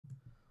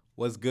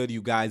What's good,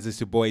 you guys? It's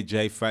your boy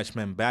Jay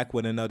Freshman back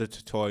with another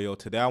tutorial.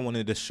 Today I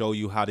wanted to show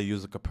you how to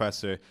use a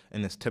compressor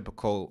in its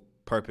typical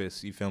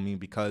purpose, you feel me?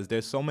 Because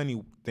there's so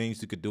many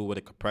things you could do with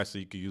a compressor.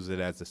 You could use it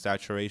as a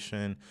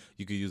saturation,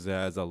 you could use it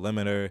as a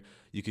limiter,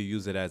 you could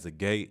use it as a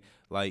gate.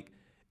 Like,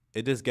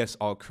 it just gets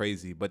all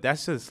crazy. But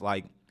that's just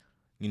like,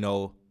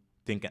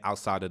 thinking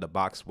outside of the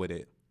box with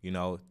it.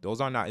 Those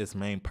are not its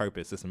main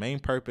purpose. Its main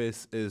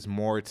purpose is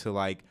more to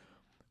like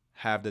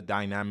have the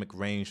dynamic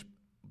range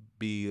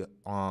be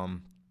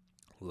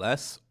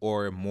less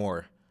or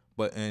more,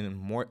 but in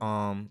more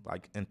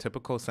like in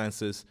typical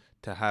senses,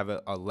 to have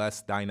a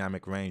less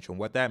dynamic range. And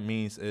what that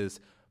means is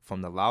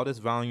from the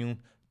loudest volume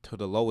to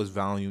the lowest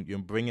volume, you're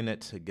bringing it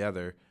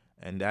together,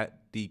 and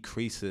that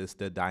decreases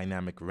the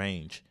dynamic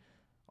range.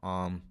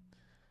 And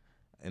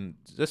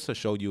just to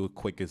show you a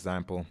quick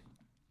example,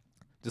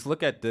 just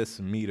look at this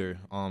meter.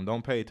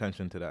 Don't pay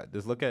attention to that.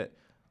 Just look at,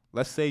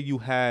 let's say you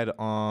had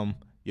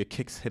your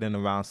kicks hitting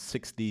around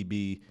 6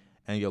 dB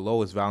and your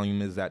lowest volume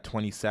is at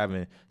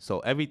 27. So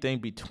everything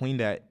between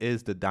that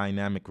is the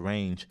dynamic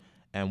range,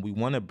 and we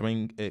want to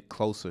bring it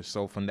closer.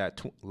 So from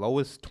that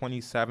lowest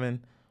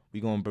 27,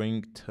 we're going to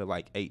bring to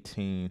like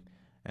 18,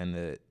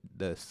 and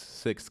the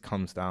 6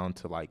 comes down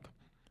to like,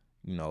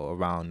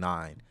 around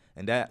 9.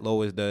 And that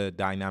lowers the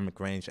dynamic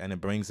range, and it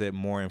brings it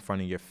more in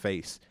front of your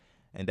face.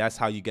 And that's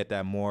how you get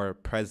that more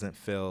present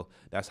feel.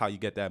 That's how you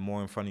get that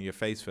more in front of your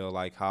face feel,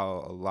 like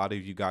how a lot of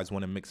you guys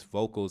want to mix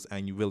vocals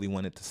and you really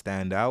want it to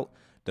stand out.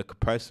 The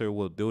compressor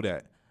will do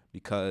that,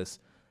 because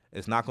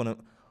it's not going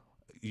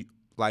to,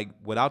 like,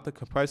 without the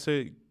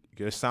compressor,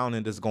 your sound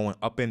is just going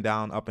up and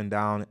down,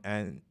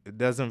 and it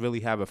doesn't really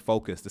have a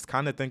focus. Just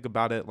kind of think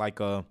about it like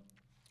a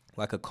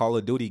Call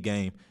of Duty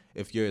game.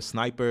 If you're a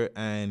sniper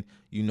and,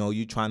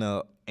 you're trying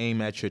to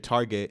aim at your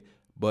target,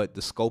 but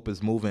the scope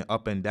is moving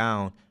up and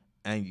down,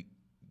 and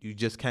you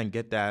just can't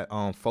get that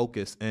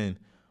focus in.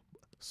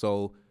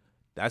 So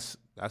that's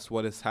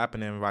what is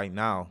happening right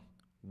now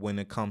when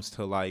it comes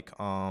to like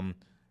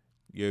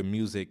your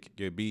music,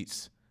 your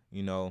beats.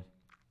 The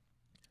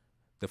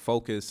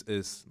focus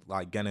is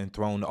like getting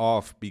thrown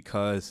off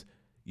because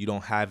you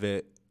don't have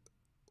it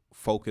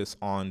focused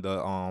on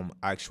the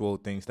actual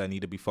things that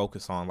need to be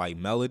focused on. Like,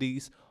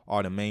 melodies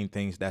are the main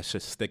things that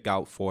should stick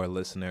out for a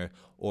listener,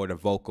 or the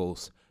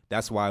vocals.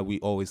 That's why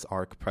we always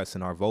are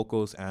compressing our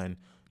vocals, and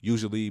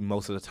usually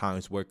most of the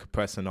times we're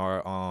compressing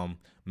our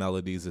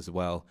melodies as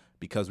well,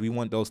 because we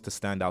want those to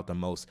stand out the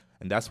most.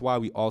 And that's why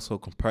we also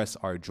compress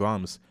our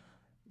drums.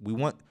 We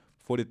want,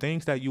 for the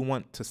things that you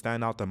want to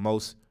stand out the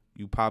most,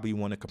 you probably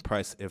want to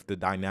compress if the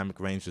dynamic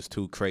range is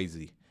too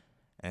crazy.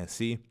 And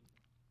see,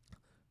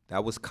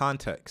 that was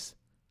context.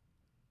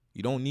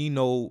 You don't need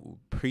no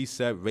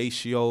preset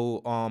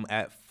ratio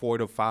at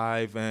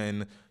 4:5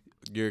 and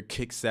your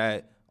kicks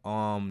at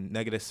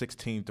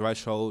 -16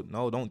 threshold.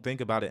 No, don't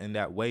think about it in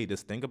that way.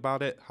 Just think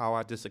about it how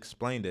I just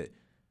explained it,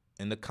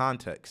 in the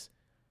context.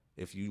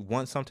 If you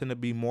want something to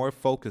be more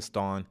focused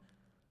on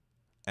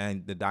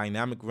and the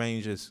dynamic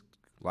range is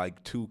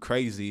like too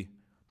crazy,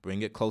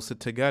 bring it closer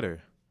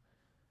together.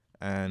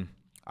 And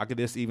I could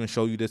just even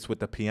show you this with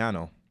the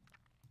piano.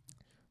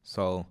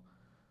 So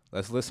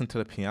let's listen to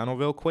the piano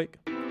real quick.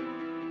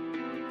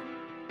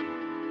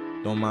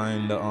 Don't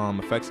mind the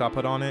effects I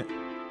put on it.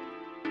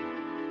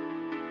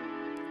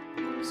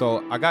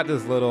 So I got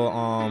this little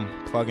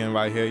plug-in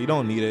right here. You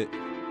don't need it.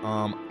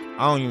 I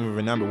don't even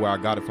remember where I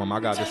got it from. I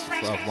got this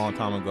stuff a long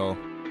time ago.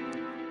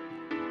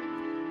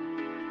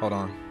 Hold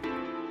on.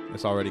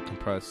 It's already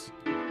compressed.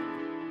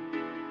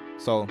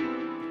 So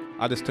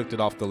I just took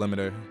it off the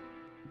limiter.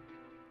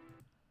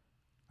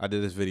 I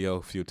did this video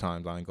a few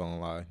times. I ain't gonna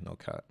lie. No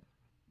cap.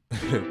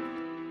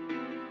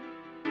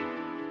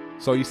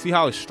 So you see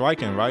how it's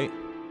striking, right?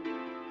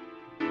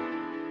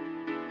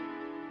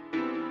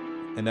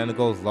 And then it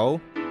goes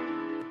low.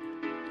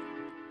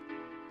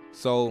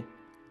 So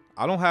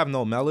I don't have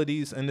no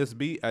melodies in this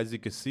beat, as you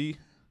can see,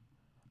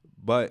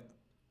 but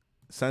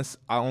since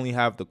I only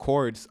have the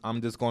chords,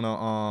 I'm just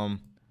gonna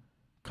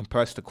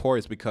compress the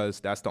chords, because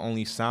that's the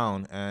only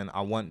sound, and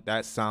I want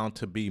that sound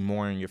to be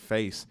more in your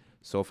face.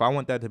 So if I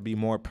want that to be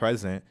more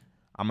present,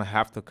 I'm gonna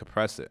have to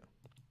compress it.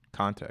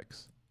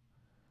 Context.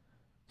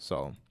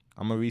 So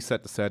I'm gonna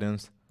reset the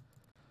settings.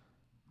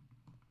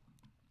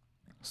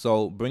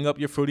 So bring up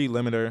your Fruity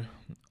limiter.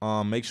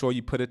 Make sure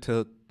you put it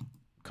to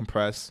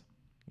compress.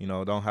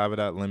 Don't have it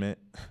at limit.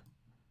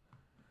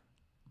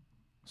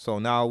 So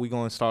now we're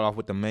going to start off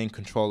with the main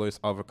controllers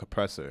of a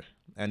compressor.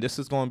 And this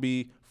is going to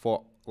be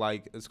for,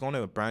 like, it's going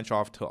to branch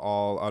off to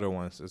all other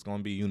ones. It's going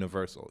to be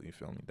universal, you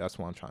feel me? That's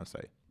what I'm trying to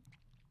say.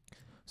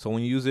 So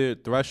when you use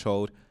it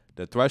threshold,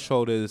 the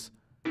threshold is,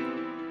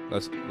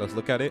 let's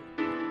look at it.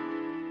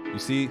 You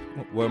see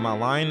where my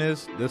line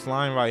is? This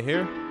line right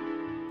here.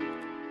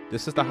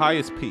 This is the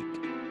highest peak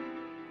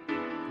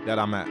that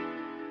I'm at.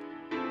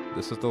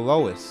 This is the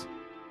lowest.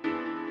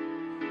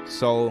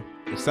 So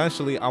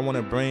essentially, I want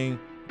to bring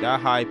that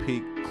high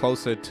peak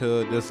closer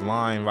to this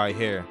line right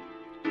here.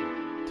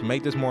 To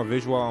make this more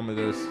visual, I'm going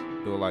to just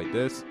do it like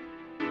this.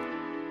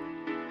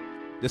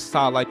 This is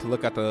how I like to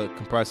look at the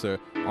compressor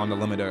on the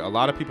limiter. A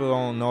lot of people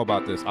don't know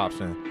about this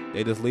option.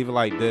 They just leave it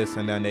like this,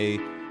 and then they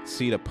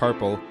see the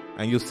purple,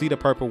 and you'll see the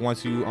purple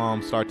once you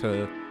start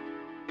to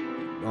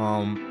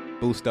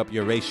boost up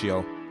your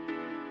ratio,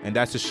 and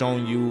that's just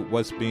showing you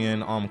what's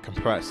being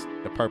compressed,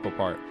 the purple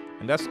part,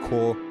 and that's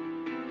cool,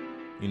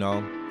 you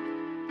know.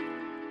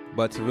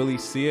 But to really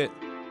see it,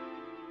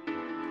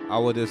 I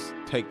would just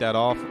take that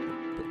off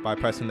by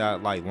pressing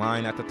that like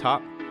line at the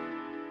top,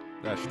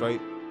 that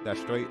straight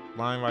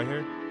line right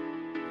here.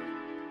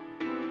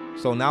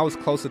 So now it's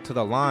closer to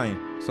the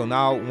line. So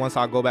now once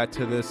I go back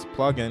to this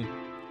plugin,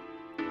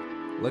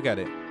 look at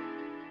it.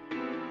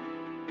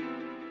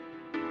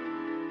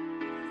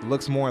 It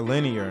looks more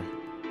linear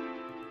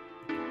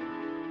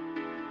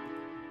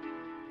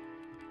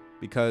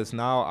because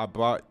now I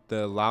brought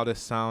the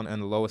loudest sound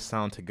and the lowest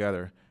sound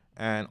together.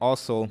 And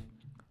also,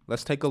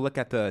 let's take a look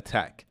at the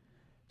attack.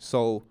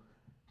 So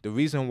the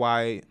reason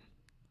why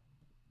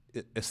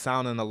it's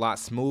sounding a lot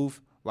smooth,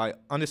 like,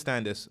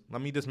 understand this.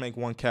 Let me just make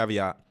one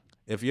caveat.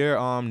 If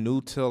you're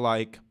new to,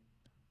 like,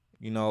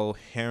 you know,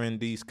 hearing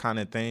these kind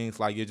of things,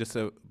 like you're just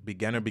a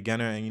beginner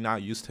and you're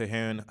not used to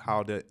hearing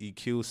how the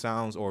EQ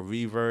sounds or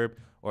reverb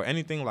or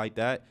anything like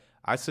that,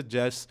 I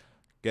suggest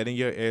getting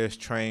your ears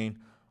trained.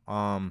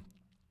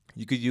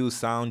 You could use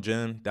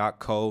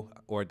soundgym.co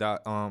or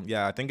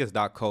I think it's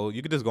 .co.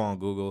 You could just go on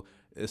Google.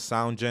 It's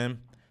SoundGym.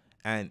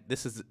 And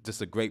this is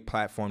just a great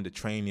platform to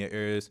train your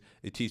ears.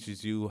 It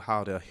teaches you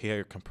how to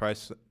hear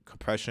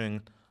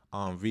compression,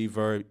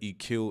 reverb,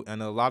 EQ,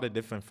 and a lot of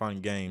different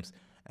fun games.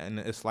 And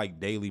it's like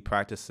daily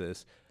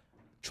practices.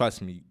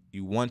 Trust me,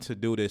 you want to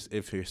do this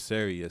if you're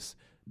serious.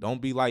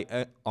 Don't be like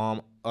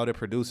other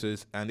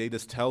producers and they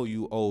just tell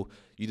you, oh,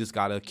 you just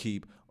gotta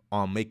keep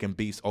making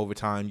beats over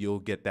time. You'll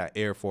get that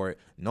air for it.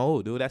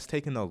 No, dude, that's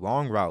taking the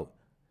long route.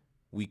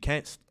 We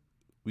can't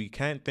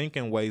think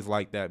in ways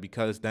like that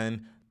because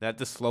then that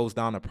just slows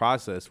down the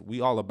process. We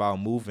all about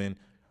moving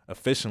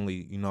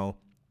efficiently, you know.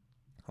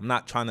 I'm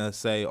not trying to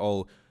say,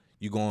 oh,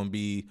 you're going to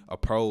be a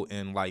pro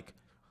in like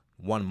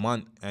 1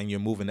 month and you're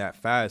moving that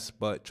fast.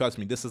 But trust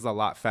me, this is a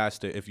lot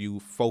faster if you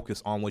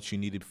focus on what you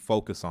need to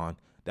focus on.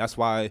 That's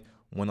why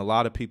when a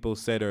lot of people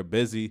say they're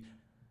busy,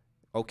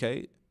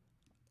 okay,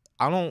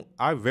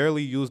 I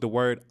rarely use the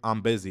word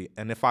I'm busy.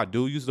 And if I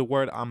do use the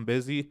word I'm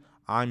busy,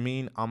 I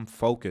mean I'm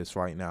focused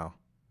right now.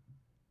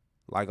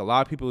 Like, a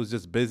lot of people is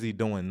just busy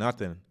doing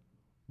nothing.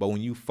 But when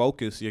you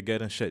focus, you're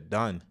getting shit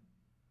done.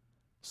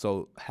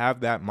 So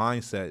have that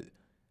mindset.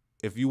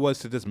 If you was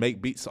to just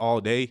make beats all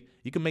day,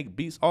 you can make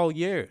beats all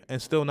year and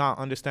still not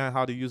understand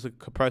how to use a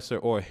compressor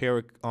or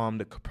hear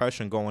the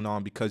compression going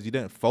on because you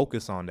didn't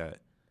focus on that.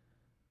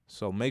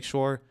 So make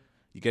sure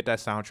you get that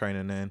sound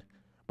training in.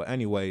 But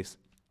anyways,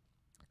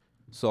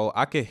 so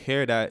I could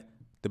hear that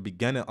the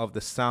beginning of the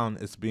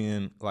sound is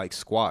being like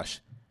squashed.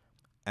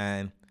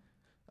 And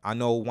I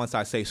know once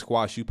I say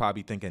squash, you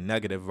probably thinking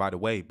negative right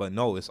away, but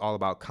no, it's all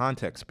about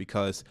context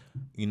because,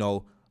 you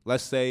know,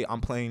 let's say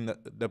I'm playing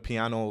the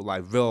piano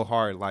like real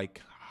hard,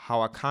 like how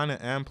I kind of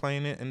am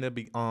playing it in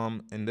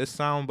this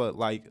sound, but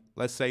like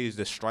let's say it's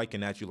just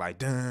striking at you like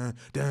dun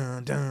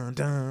dun dun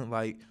dun,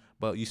 like,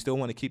 but you still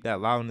want to keep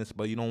that loudness,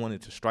 but you don't want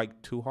it to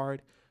strike too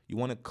hard. You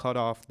want to cut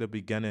off the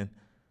beginning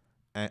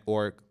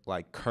or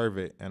like curve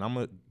it. And I'm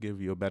gonna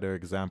give you a better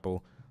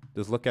example.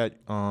 Just look at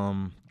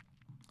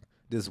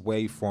this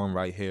waveform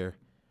right here.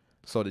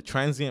 So the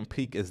transient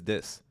peak is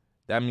this.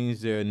 That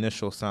means your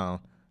initial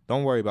sound.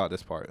 Don't worry about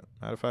this part.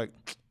 Matter of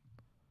fact,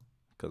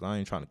 because I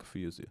ain't trying to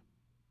confuse you.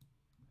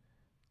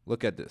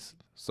 Look at this.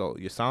 So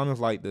your sound is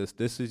like this.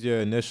 This is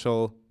your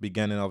initial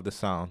beginning of the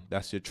sound.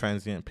 That's your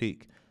transient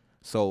peak.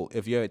 So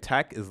if your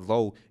attack is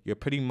low, you're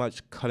pretty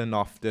much cutting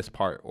off this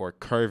part or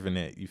curving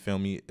it. You feel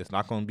me? It's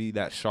not going to be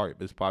that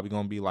sharp. It's probably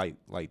going to be like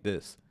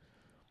this.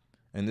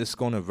 And this is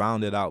going to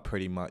round it out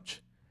pretty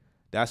much.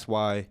 That's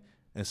why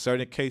in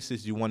certain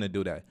cases you want to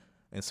do that.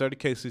 In certain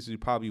cases you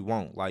probably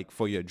won't. Like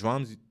for your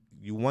drums,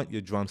 you want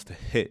your drums to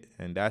hit,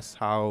 and that's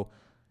how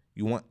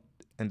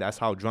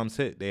drums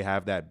hit. They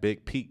have that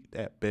big peak,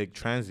 that big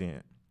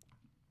transient.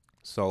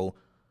 So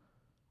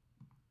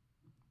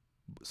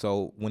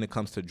when it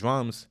comes to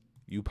drums,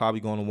 you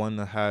probably going to want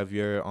to have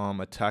your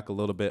attack a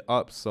little bit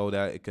up so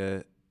that it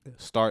could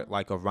start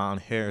like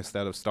around here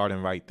instead of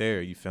starting right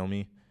there. You feel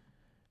me?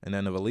 And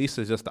then the release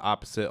is just the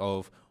opposite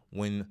of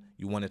when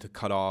you want it to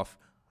cut off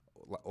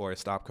or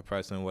stop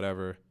compressing,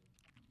 whatever.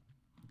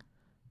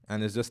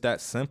 And it's just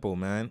that simple,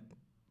 man.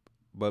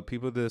 But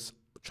people just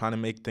trying to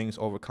make things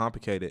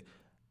overcomplicated.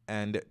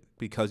 And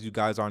because you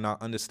guys are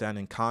not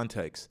understanding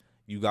context,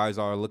 you guys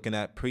are looking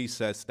at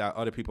presets that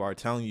other people are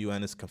telling you,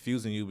 and it's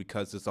confusing you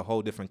because it's a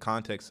whole different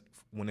context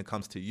when it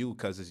comes to you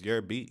because it's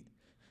your beat.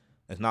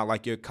 It's not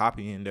like you're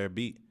copying their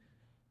beat.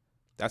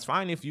 That's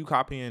fine if you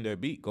copying their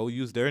beat. Go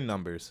use their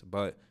numbers.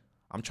 But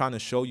I'm trying to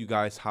show you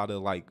guys how to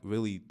like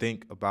really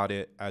think about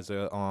it as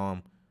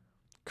a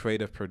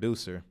creative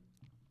producer.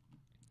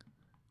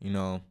 You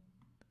know,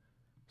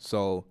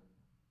 so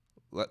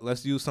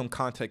let's use some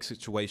context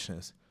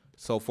situations.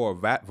 So for a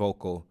rap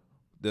vocal,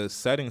 the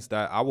settings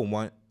that I would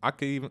want I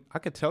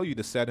could tell you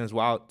the settings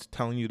while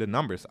telling you the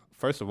numbers.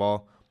 First of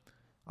all,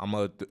 I'm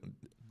gonna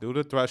do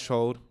the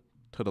threshold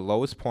to the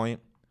lowest point.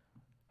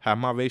 Have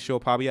my ratio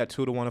probably at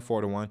 2-to-1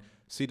 or 4-to-1.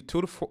 See, the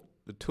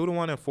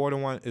 2-to-1 and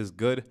 4-to-1 is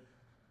good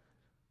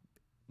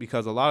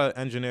because a lot of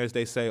engineers,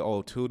 they say,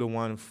 oh,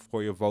 2-to-1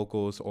 for your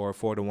vocals or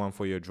 4-to-1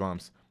 for your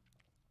drums.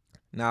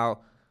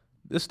 Now,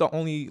 this is the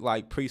only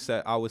like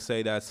preset I would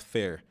say that's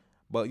fair,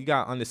 but you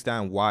gotta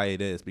understand why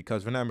it is,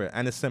 because remember,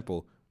 and it's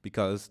simple,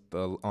 because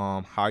the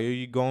higher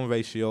you go in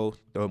ratio,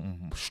 the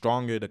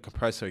stronger the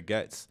compressor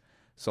gets.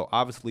 So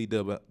obviously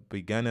the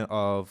beginning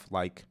of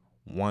like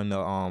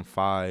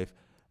 1-to-5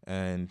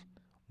 and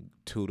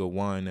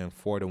 2-to-1 and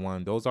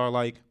 4-to-1, those are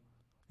like,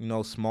 you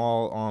know,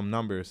 small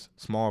numbers,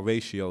 small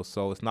ratios,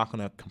 so it's not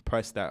gonna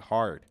compress that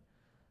hard.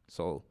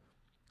 So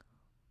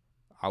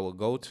I will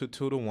go to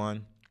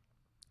 2-to-1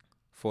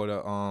 for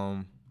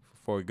the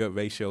for a good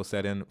ratio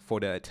setting. For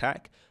the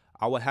attack,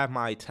 I would have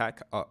my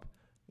attack up,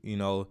 you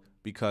know,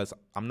 because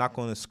I'm not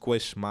going to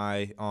squish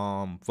my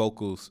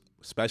vocals,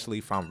 especially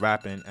if I'm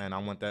rapping and I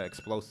want that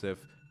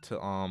explosive to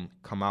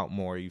come out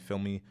more. You feel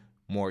me?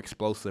 More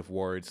explosive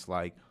words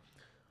like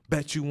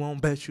bet you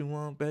won't, bet you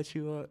won't, bet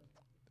you up,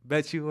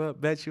 bet you up,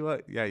 bet you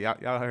up. Yeah,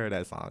 y'all heard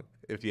that song.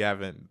 If you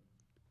haven't,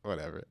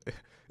 whatever.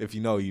 If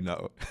you know, you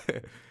know.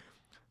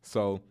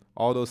 So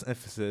all those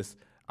emphasis,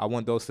 I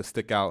want those to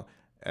stick out.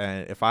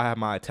 And if I have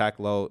my attack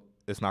low,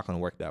 it's not going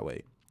to work that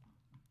way.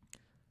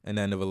 And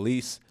then the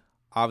release,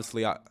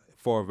 obviously,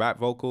 for a rap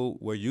vocal,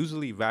 we're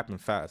usually rapping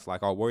fast.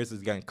 Like our words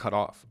is getting cut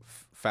off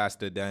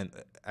faster than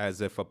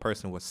as if a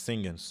person was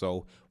singing.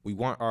 So we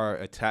want our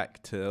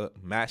attack to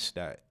match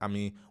that. I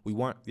mean, we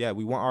want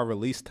our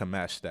release to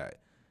match that.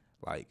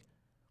 Like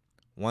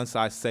once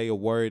I say a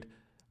word,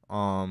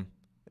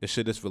 it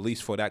should just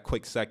release for that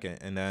quick second,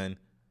 and then,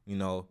 you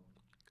know,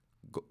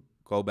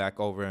 go back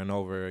over and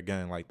over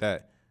again like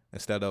that,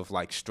 instead of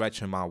like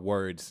stretching my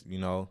words, you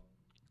know.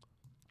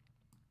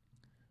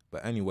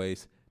 But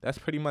anyways, that's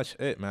pretty much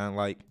it, man.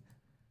 Like,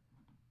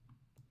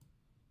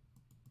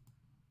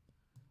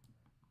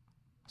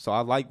 so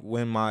I like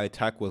when my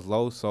attack was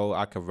low so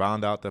I could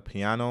round out the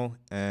piano,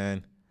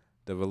 and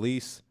the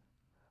release,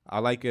 I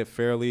like it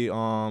fairly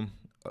a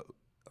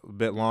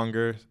bit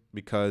longer,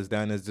 because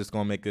then it's just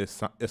gonna make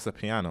it's a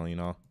piano, you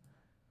know.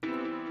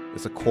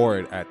 It's a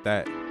chord at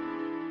that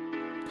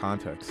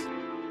context.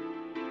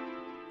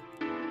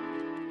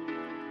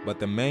 But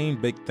the main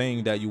big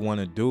thing that you want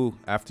to do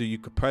after you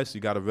compress,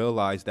 you got to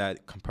realize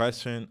that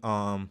compression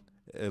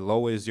it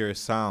lowers your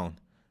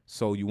sound.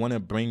 So you want to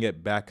bring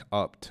it back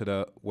up to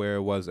the where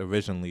it was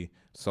originally.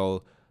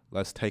 So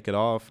let's take it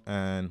off,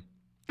 and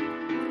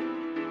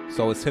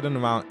so it's hitting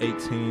around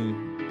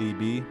 18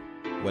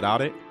 dB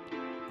without it.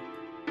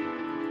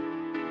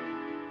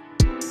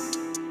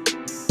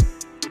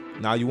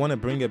 Now you want to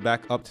bring it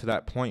back up to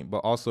that point, but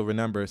also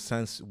remember,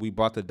 since we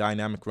brought the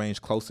dynamic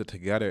range closer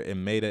together, it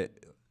made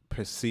it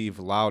perceive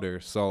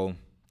louder. So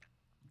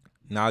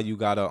now you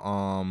gotta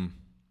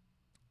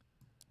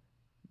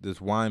just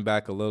wind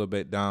back a little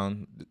bit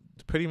down.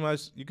 Pretty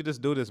much you could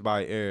just do this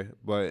by ear,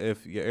 but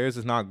if your ears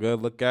is not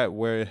good, look at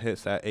where it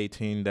hits at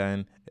 18.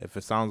 Then if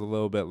it sounds a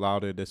little bit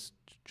louder, just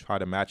try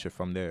to match it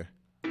from there.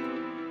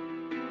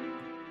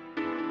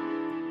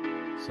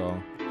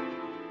 So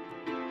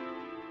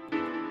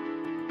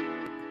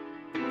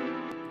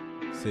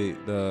see,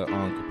 the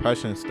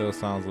compression still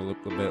sounds a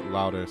little bit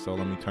louder, so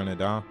let me turn it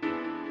down.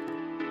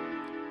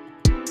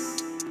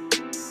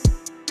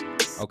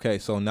 Okay,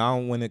 so now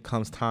when it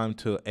comes time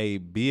to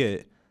A-B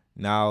it,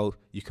 now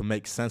you can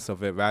make sense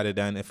of it, rather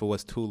than if it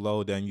was too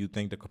low, then you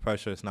think the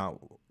compression is not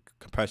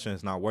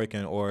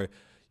working, or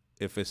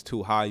if it's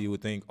too high, you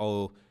would think,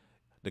 oh,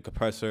 the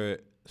compressor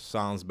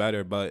sounds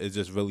better, but it's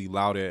just really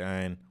louder,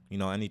 and you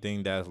know,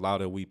 anything that's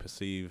louder we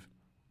perceive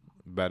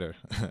better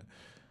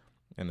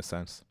in a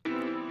sense.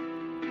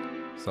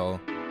 So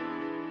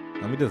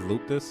let me just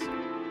loop this,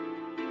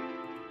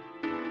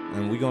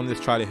 and we're gonna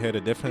just try to hear the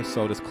difference.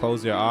 So just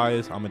close your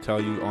eyes. I'm gonna tell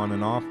you on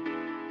and off.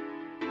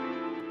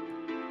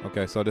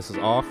 Okay, so this is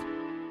off.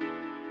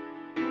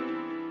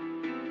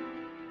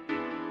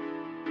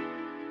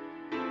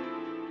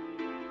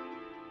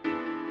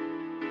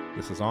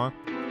 This is on.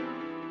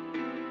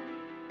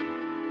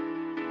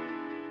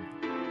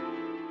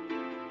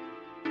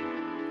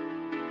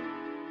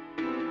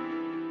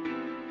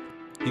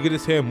 You can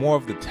just hear more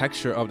of the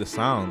texture of the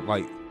sound.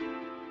 Like,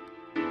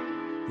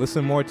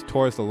 listen more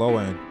towards the low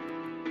end.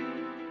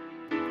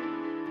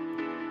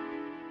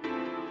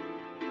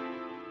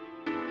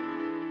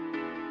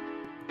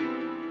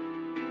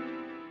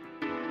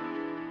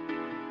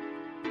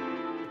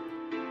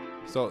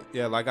 So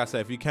yeah, like I said,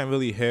 if you can't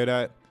really hear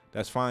that,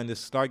 that's fine.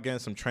 Just start getting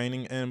some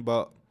training in.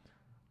 But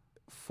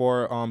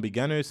for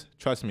beginners,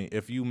 trust me,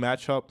 if you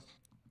match up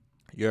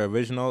your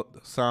original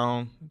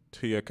sound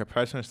to your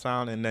compression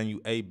sound, and then you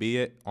A-B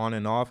it on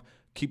and off,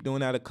 keep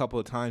doing that a couple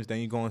of times, then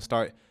you're going to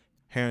start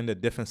hearing the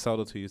different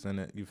subtleties in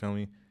it. You feel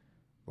me?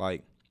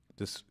 Like,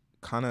 just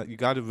kind of, you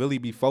got to really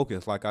be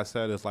focused. Like I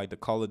said, it's like the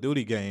Call of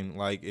Duty game.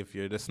 Like, if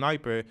you're the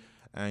sniper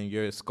and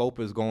your scope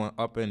is going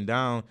up and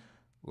down,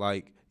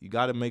 like, you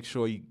got to make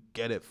sure you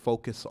get it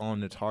focused on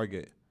the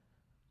target.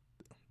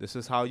 This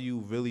is how you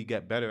really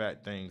get better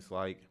at things.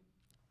 Like,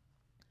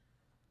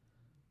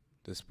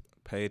 just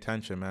pay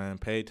attention, man.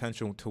 Pay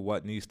attention to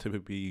what needs to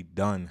be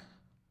done.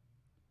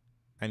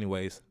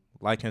 Anyways,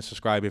 like and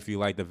subscribe if you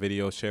like the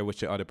video. Share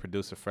with your other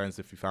producer friends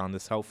if you found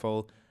this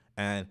helpful.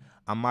 And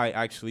I might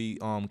actually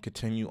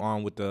continue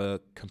on with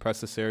the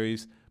compressor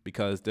series,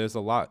 because there's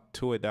a lot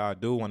to it that I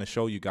do want to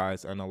show you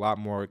guys, and a lot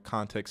more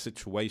context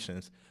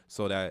situations,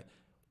 so that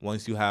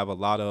once you have a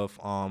lot of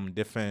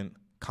different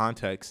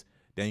contexts,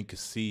 then you can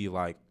see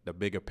like the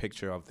bigger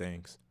picture of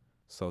things.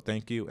 So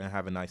thank you and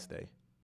have a nice day.